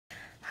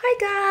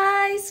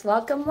Hi guys,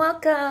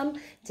 welcome.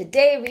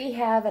 Today we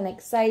have an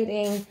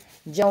exciting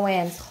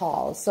Joanne's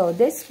haul. So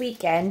this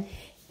weekend,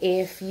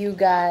 if you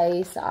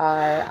guys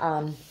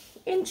are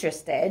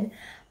interested,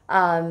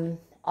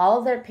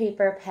 all their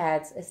paper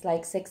pads is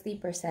like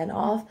 60%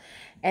 off,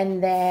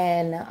 and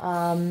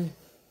then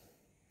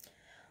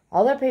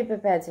all their paper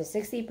pads are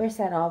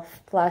 60%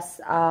 off, plus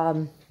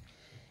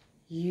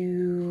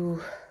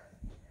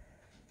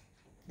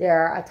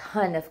there are a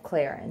ton of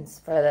clearance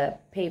for the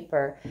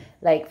paper,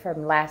 like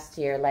from last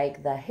year,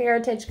 like the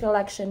Heritage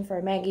Collection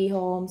for Maggie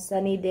Holmes,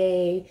 Sunny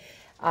Day.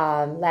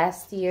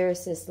 Last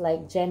year's is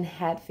like Jen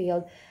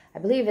Hatfield. I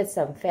believe it's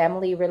some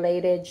family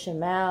related.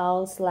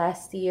 Shamel's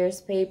last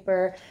year's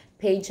paper,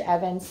 Paige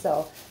Evans.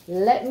 So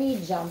let me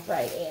jump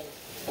right in.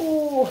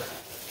 Ooh.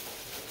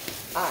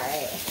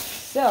 Alright,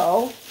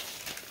 so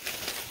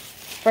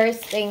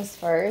first things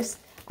first,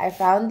 I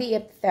found the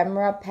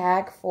ephemera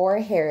pack for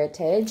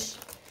Heritage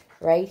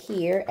right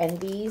here, and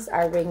these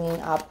are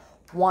ringing up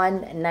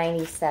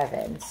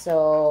 $197.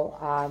 So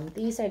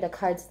these are the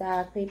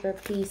cardstock paper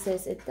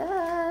pieces. It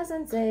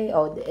doesn't say,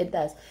 oh it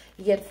does,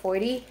 you get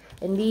 40,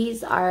 and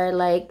these are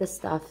like the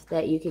stuff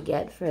that you could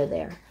get for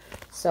there.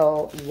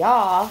 So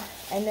yeah,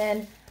 and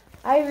then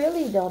I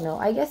really don't know,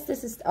 I guess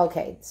this is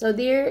okay. So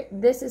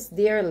this is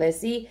Dear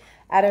Lizzie.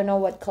 I don't know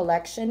what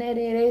collection it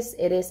is.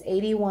 It is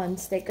 81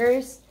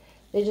 stickers.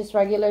 They're just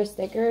regular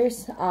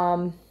stickers.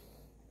 And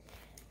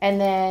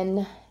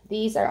then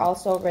these are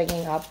also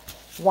ringing up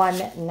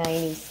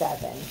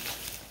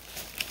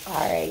 $197.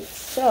 Alright,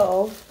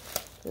 so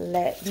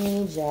let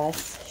me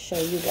just show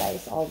you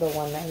guys all the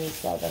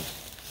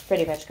 $197.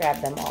 Pretty much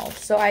grab them all.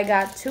 So I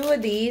got two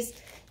of these.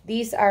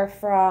 These are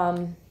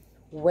from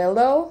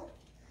Willow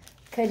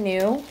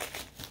Canoe.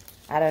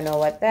 I don't know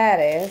what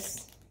that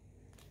is.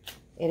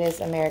 It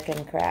is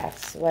American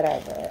Crafts,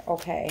 whatever.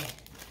 Okay.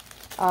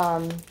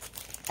 I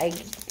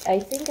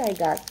think I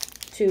got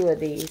two of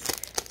these.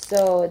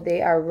 So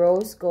they are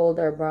rose gold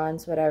or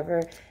bronze,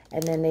 whatever,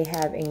 and then they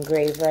have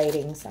engraved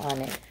writings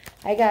on it.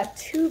 I got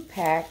two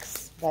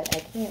packs, but I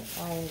can't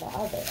find the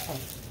other. Oh,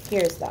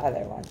 here's the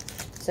other one.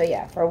 So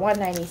yeah, for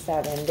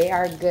 $197, they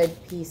are good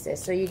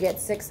pieces. So you get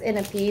 6 in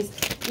a piece.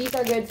 These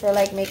are good for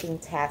like making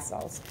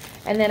tassels.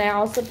 And then I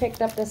also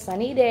picked up the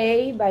Sunny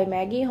Day by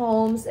Maggie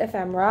Holmes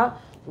ephemera,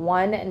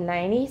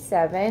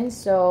 $197.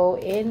 So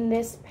in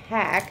this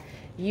pack,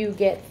 you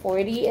get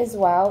 40 as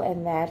well,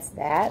 and that's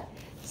that.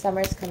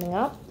 Summer's coming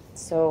up.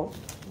 So,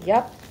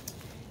 yep.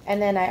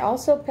 And then I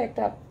also picked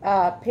up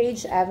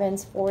Paige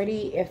Evans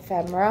 40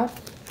 ephemera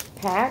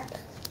pack.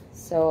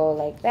 So,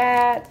 like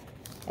that.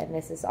 And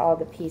this is all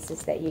the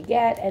pieces that you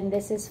get. And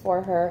this is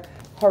for her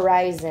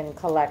Horizon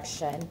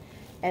collection.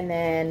 And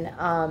then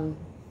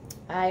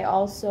I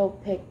also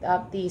picked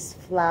up these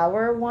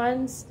flower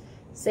ones.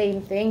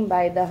 Same thing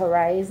by the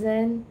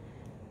Horizon.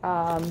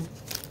 And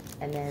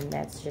then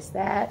that's just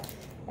that.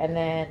 And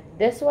then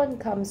this one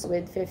comes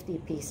with 50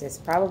 pieces,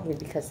 probably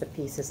because the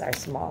pieces are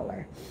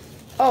smaller.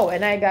 Oh,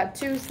 and I got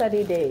 2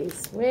 Sunny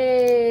Days.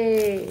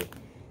 Way!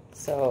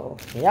 So,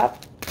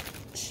 yep.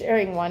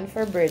 Sharing one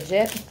for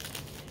Bridget.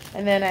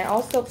 And then I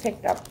also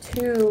picked up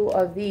 2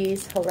 of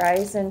these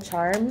Horizon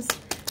charms.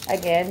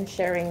 Again,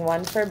 sharing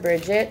one for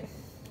Bridget.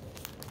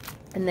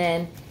 And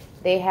then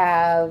they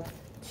have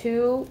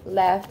 2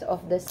 left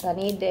of the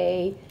Sunny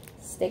Day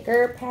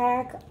sticker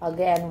pack,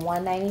 again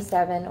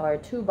 $197 or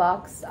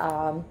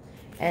 $2.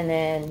 And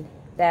then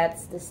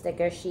that's the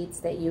sticker sheets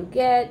that you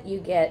get. You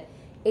get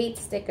 8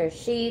 sticker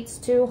sheets,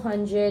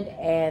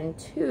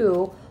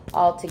 202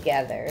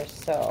 altogether.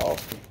 So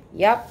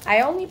yep,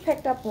 I only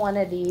picked up one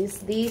of these.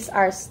 These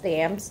are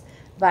stamps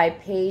by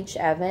Paige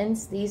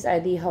Evans. These are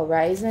the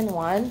Horizon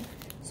one,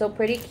 so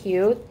pretty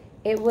cute.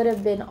 It would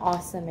have been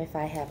awesome if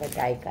I have a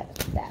die cut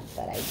of that,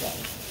 but I don't.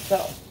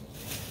 So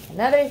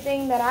another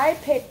thing that I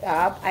picked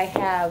up, I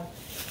have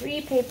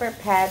 3 paper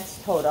pads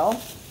total.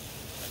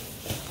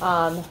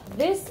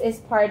 This is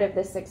part of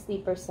the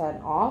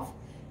 60% off.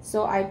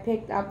 So I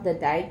picked up the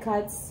die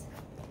cut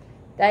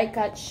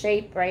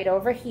shape right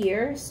over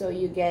here. So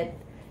you get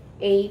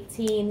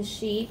 18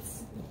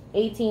 sheets,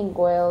 18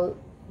 gold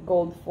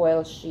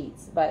foil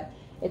sheets, but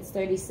it's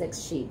 36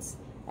 sheets.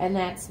 And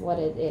that's what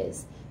it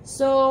is.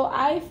 So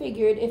I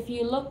figured if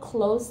you look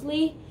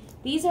closely,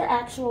 these are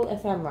actual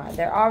ephemera.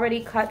 They're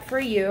already cut for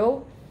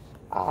you.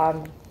 I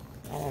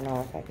don't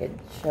know if I could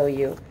show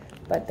you,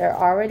 but they're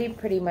already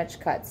pretty much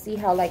cut. See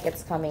how like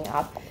it's coming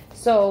up?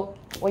 So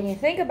when you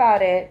think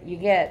about it, you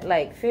get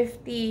like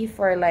 50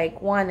 for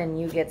like one, and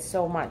you get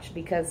so much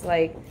because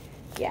like,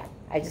 yeah,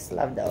 I just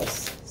love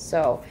those.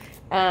 So,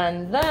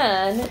 and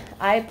then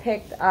I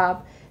picked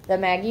up the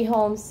Maggie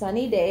Holmes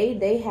Sunny Day.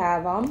 They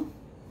have them.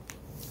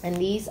 And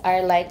these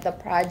are like the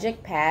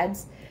project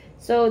pads.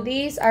 So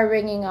these are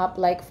ringing up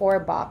like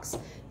 $4,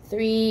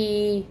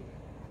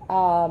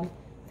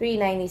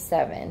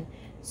 $3.97.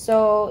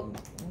 So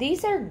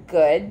these are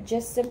good,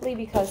 just simply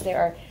because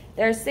they're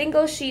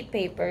single sheet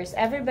papers.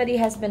 Everybody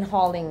has been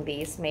hauling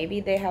these.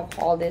 Maybe they have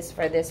hauled this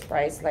for this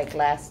price like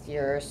last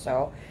year or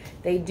so.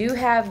 They do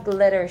have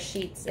glitter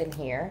sheets in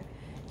here.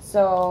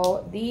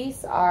 So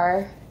these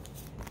are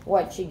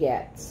what you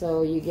get.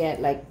 So you get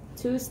like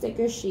 2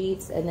 sticker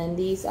sheets, and then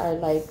these are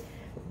like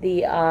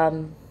the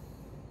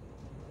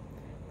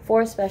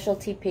 4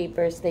 specialty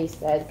papers, they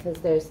said, because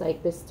there's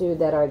like this 2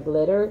 that are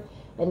glitter,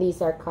 and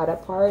these are cut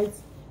aparts,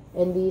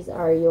 and these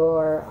are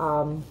your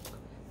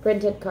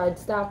printed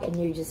cardstock, and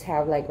you just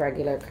have like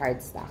regular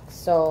cardstock.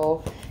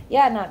 So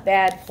yeah, not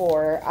bad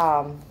for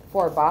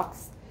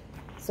 $4.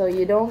 So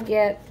you don't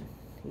get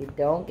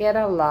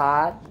a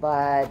lot,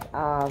 but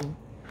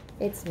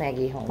it's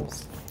Maggie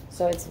Holmes,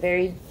 so it's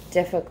very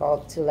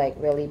difficult to like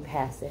really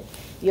pass it.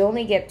 You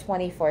only get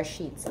 24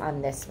 sheets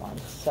on this one.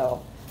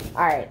 So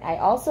all right, I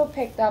also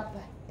picked up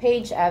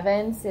Paige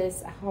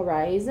Evans's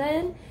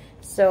Horizon.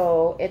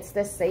 So it's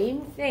the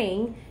same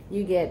thing.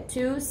 You get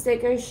 2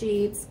 sticker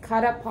sheets,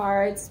 cut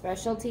apart,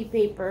 specialty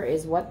paper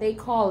is what they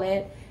call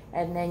it,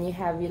 and then you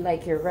have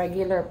like your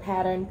regular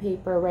pattern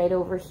paper right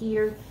over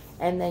here,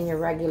 and then your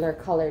regular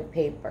colored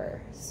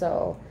paper.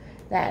 So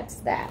that's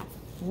that.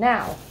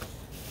 Now,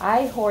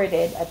 I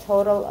hoarded a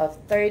total of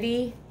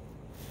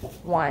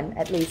 31,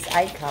 at least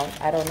I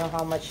count. I don't know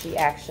how much she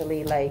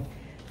actually like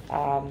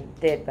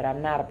did, but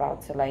I'm not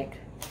about to like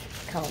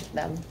count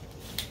them.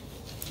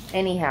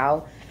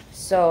 Anyhow,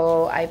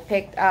 so I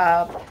picked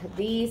up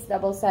these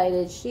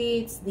double-sided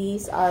sheets.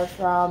 These are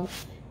from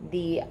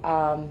the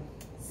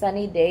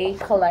Sunny Day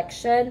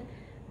collection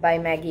by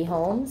Maggie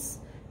Holmes.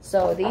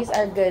 So these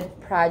are good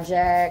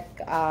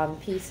project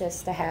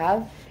pieces to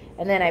have.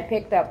 And then I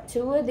picked up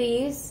 2 of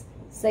these.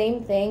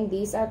 Same thing.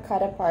 These are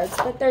cut aparts,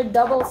 but they're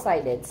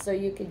double-sided, so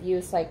you could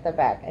use like the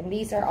back. And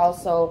these are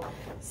also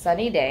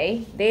Sunny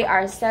Day. They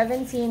are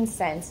 17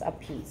 cents a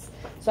piece.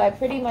 So I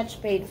pretty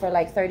much paid for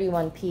like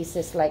 31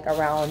 pieces, like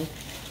around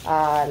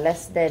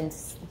less than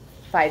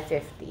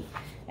 $5.50.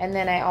 And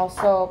then I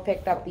also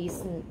picked up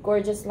these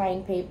gorgeous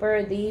line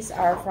paper. These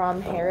are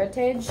from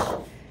Heritage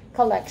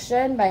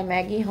Collection by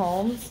Maggie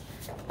Holmes.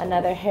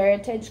 Another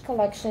Heritage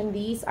Collection.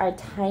 These are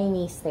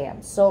tiny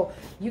stamps, so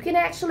you can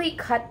actually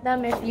cut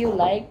them if you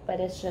like, but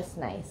it's just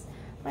nice.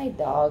 My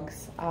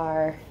dogs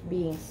are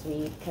being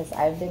sweet because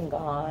I've been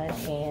gone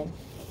and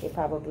they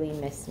probably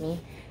miss me.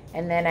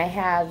 And then I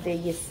have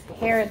these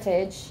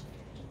Heritage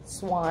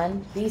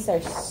Swan. These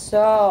are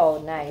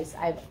so nice.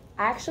 I've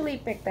actually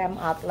picked them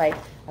up like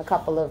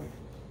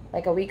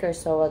a week or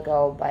so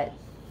ago, but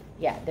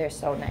yeah, they're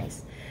so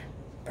nice.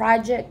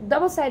 Project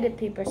double-sided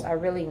papers are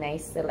really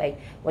nice to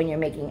like when you're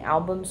making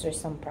albums or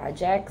some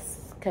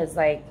projects, because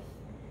like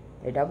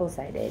they're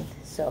double-sided.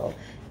 So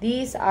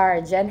these are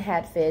Jen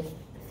Hadfield,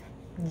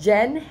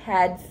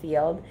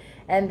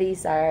 and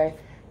these are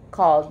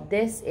called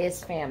This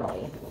Is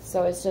Family.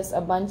 So it's just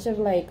a bunch of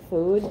like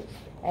food,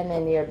 and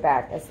then your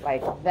back is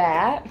like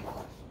that.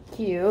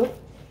 Cute.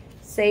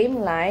 Same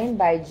line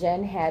by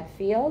Jen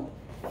Hadfield.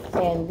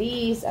 And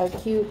these are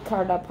cute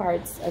card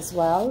aparts as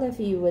well if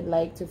you would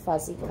like to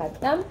fussy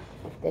cut them.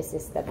 This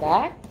is the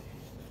back.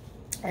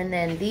 And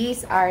then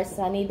these are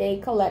Sunny Day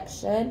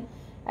collection.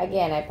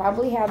 Again, I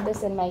probably have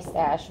this in my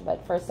stash,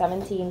 but for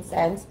 17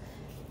 cents,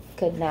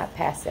 could not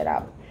pass it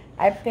up.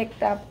 I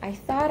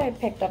thought I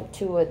picked up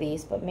 2 of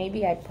these, but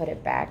maybe I put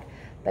it back.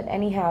 But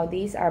anyhow,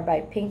 these are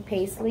by Pink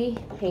Paisley,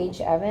 Paige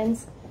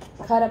Evans.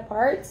 Cut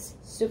aparts,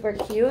 super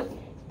cute.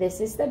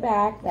 This is the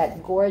back,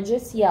 that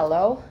gorgeous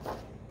yellow.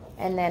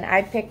 And then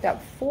I picked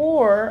up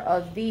 4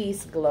 of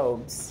these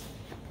globes,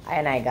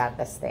 and I got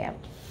the stamp.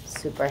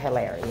 Super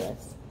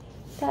hilarious.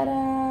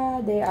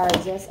 Ta-da! They are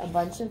just a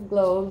bunch of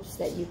globes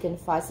that you can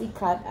fussy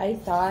cut, I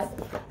thought.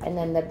 And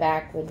then the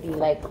back would be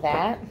like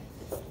that.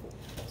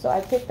 So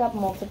I picked up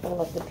multiple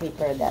of the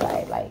paper that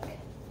I like.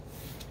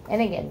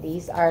 And again,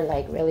 these are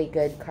like really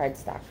good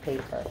cardstock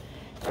paper.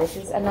 This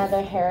is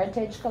another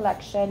Heritage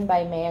Collection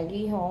by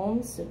Maggie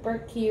Holmes. Super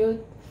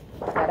cute.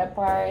 Cut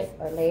apart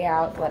or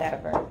layout,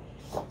 whatever.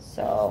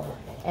 So,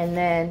 and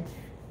then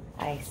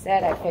I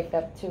said I picked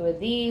up 2 of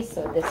these,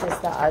 so this is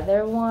the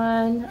other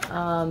one.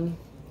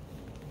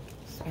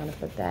 Just want to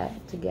put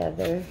that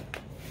together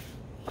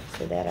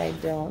so that I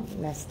don't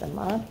mess them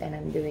up, and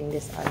I'm doing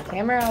this on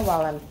camera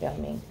while I'm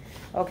filming.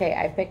 Okay,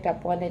 I picked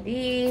up 1 of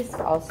these,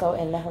 also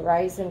in the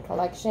Horizon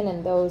collection,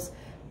 and those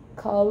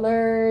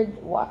colored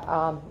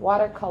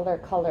watercolor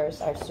colors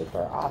are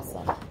super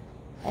awesome.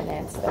 And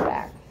that's the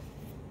back.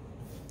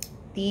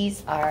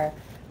 These are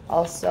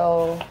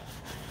also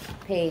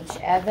Paige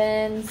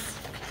Evans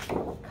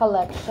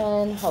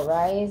collection,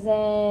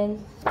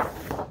 Horizon.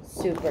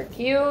 Super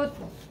cute.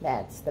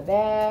 That's the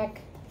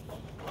back.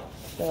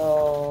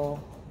 So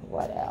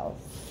what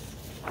else?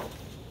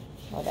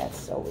 Oh, that's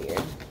so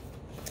weird.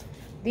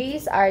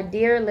 These are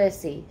Dear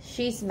Lizzie,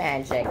 She's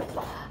Magic.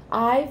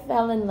 I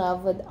fell in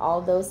love with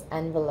all those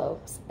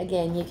envelopes.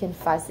 Again, you can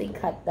fussy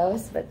cut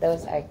those, but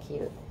those are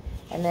cute.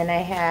 And then I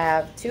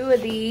have 2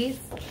 of these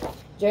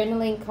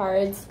journaling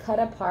cards cut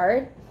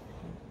apart.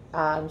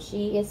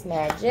 She is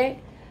Magic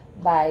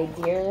by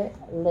Dear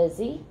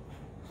Lizzie.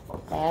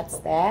 That's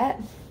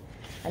that.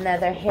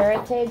 Another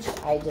Heritage.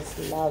 I just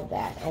love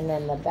that. And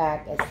then the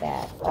back is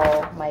that.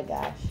 Oh my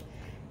gosh.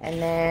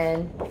 And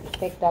then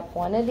picked up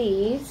 1 of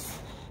these.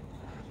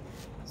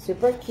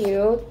 Super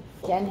cute.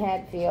 Jen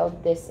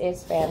Hadfield, this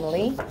is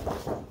family.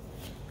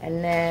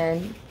 And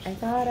then I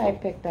thought I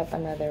picked up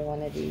another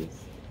one of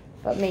these,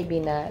 but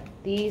maybe not.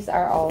 These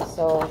are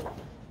also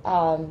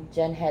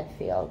Jen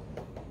Hadfield.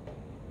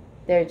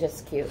 They're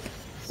just cute.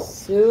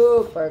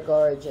 Super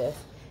gorgeous.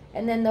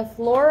 And then the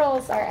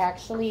florals are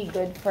actually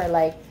good for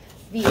like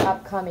the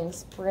upcoming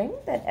spring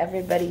that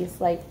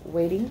everybody's like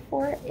waiting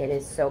for. It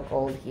is so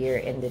cold here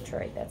in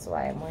Detroit. That's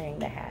why I'm wearing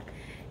the hat.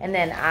 And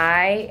then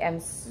I am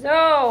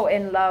so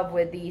in love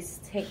with these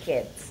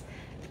tickets.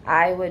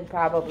 I would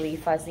probably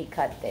fussy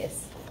cut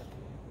this.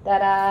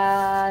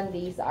 Ta-da!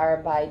 These are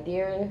by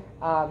Dear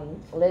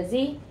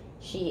Lizzie.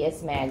 She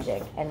is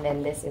Magic. And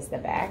then this is the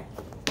back.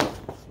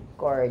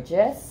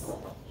 Gorgeous.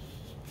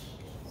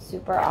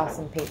 Super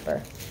awesome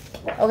paper.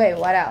 Okay,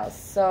 what else?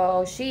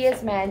 So She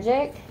is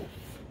Magic.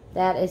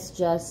 That is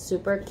just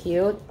super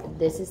cute.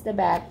 This is the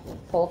back,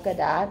 polka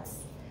dots.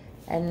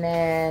 And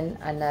then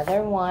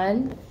another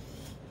one.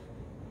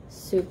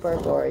 Super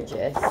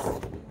gorgeous.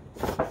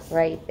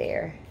 Right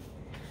there.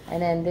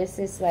 And then this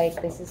is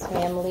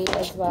family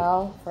as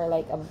well for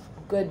like a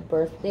good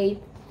birthday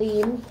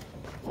theme.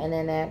 And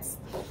then that's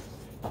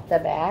the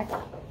back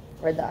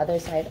or the other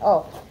side.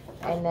 Oh,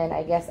 and then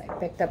I guess I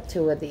picked up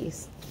two of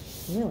these.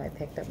 I knew I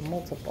picked up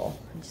multiple.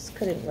 I just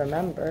couldn't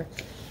remember.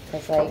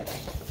 It's like,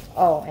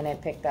 oh, and I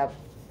picked up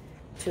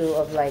two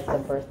of like the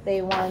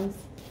birthday ones.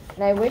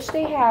 And I wish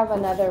they have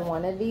another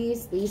one of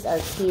these. These are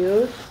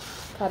cute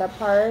cut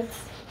aparts.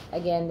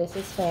 Again, this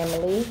is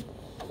family.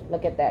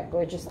 Look at that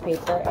gorgeous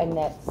paper, and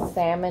that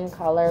salmon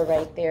color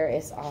right there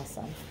is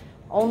awesome.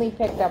 Only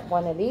picked up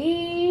one of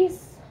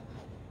these.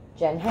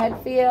 Jen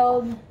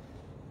Hadfield,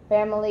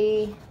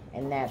 family,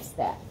 and that's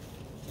that.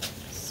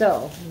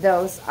 So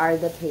those are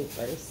the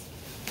papers.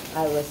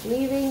 I was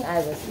leaving,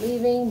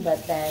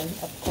 but then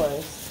of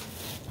course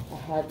I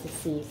had to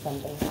see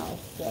something else.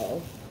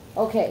 So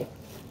okay,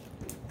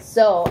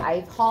 so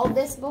I've hauled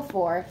this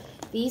before.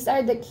 These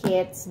are the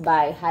kits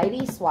by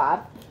Heidi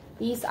Swap.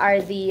 These are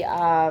the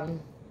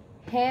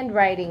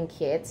handwriting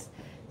kits.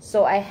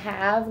 So I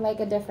have like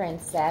a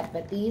different set,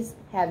 but these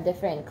have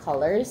different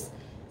colors.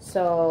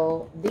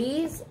 So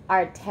these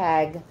are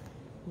tag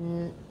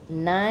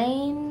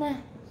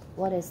 9,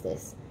 what is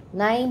this?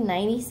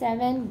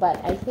 $9.97,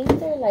 but I think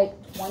they're like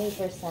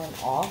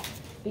 20%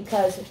 off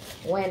because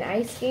when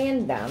I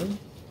scanned them,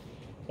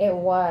 it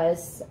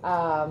was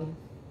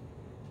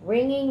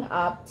ringing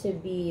up to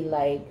be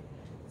like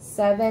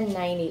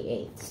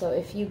 $7.98. So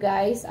if you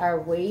guys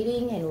are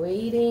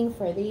waiting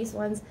for these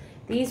ones,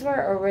 these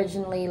were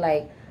originally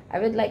like, I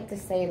would like to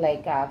say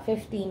like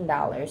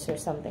 $15 or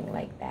something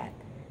like that,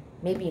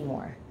 maybe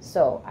more.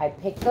 So I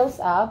picked those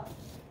up,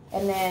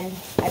 and then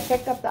I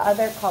picked up the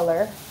other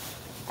color.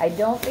 I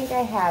don't think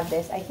I have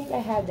this. I think I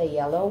have the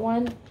yellow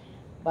one,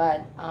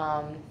 but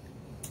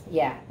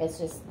yeah, it's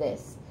just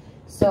this.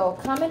 So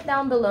comment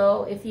down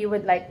below if you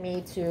would like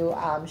me to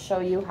show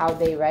you how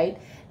they write.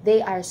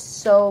 They are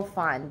so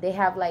fun. They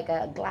have like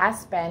a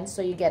glass pen,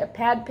 so you get a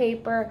pad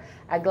paper,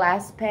 a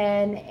glass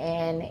pen,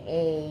 and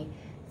a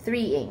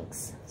 3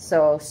 inks.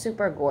 So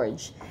super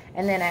gorge.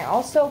 And then I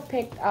also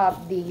picked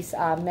up these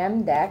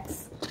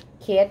Memdex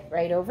kit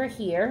right over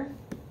here.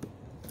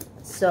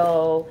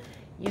 So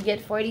you get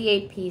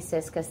 48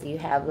 pieces because you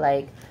have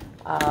like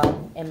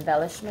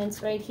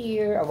embellishments right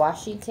here, a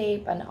washi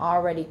tape, an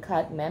already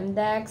cut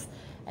Memdex,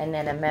 and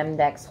then a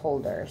Memdex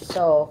holder.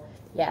 So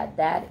yeah,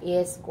 that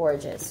is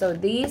gorgeous. So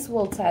these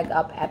will tag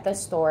up at the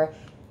store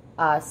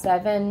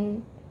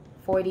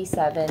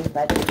 $7.47,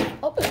 but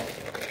oh,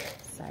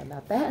 sorry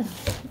about that.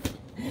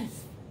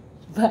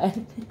 But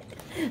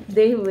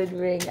they would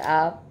ring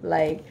up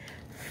like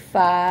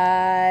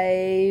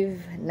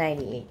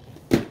 $5.98.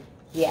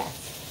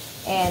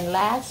 Yes. And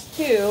last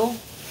two,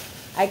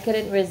 I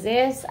couldn't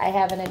resist. I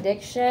have an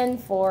addiction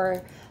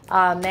for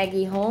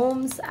Maggie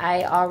Holmes.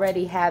 I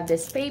already have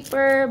this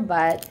paper,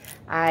 but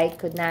I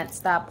could not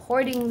stop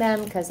hoarding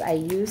them because I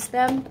use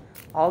them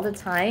all the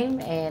time,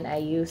 and I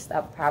used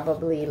up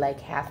probably like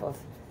half of,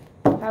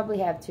 probably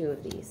have two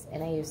of these,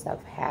 and I used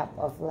up half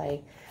of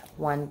like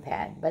one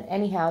pad. But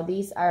anyhow,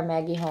 these are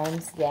Maggie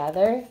Holmes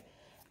Gather,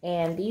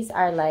 and these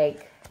are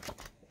like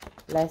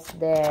less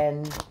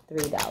than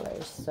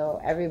 $3, so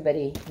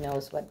everybody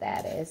knows what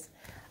that is.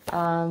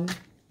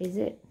 Is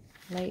it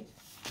like,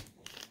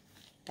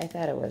 I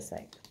thought it was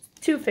like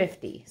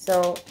 $2.50,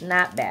 so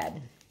not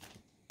bad.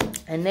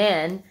 And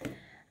then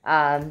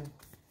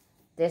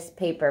this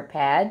paper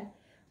pad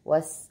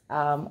was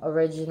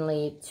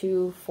originally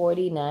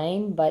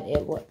 $2.49, but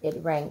it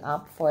rang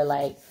up for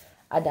like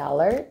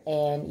 $1,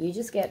 and you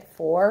just get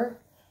 4,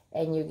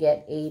 and you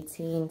get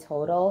 18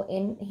 total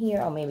in here,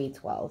 or maybe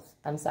 12.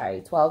 I'm sorry,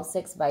 12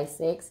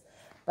 6x6,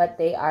 but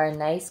they are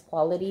nice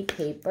quality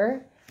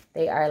paper.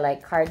 They are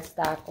like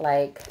cardstock,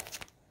 like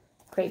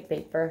crepe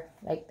paper,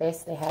 like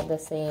this. They have the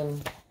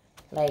same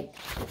like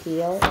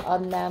feel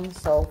on them.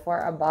 So for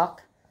 $1,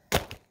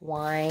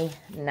 why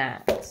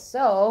not?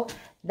 So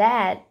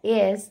that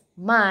is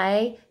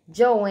my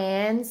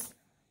Joanne's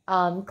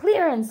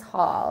clearance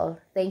haul.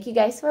 Thank you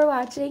guys for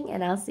watching,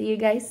 and I'll see you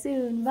guys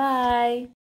soon. Bye!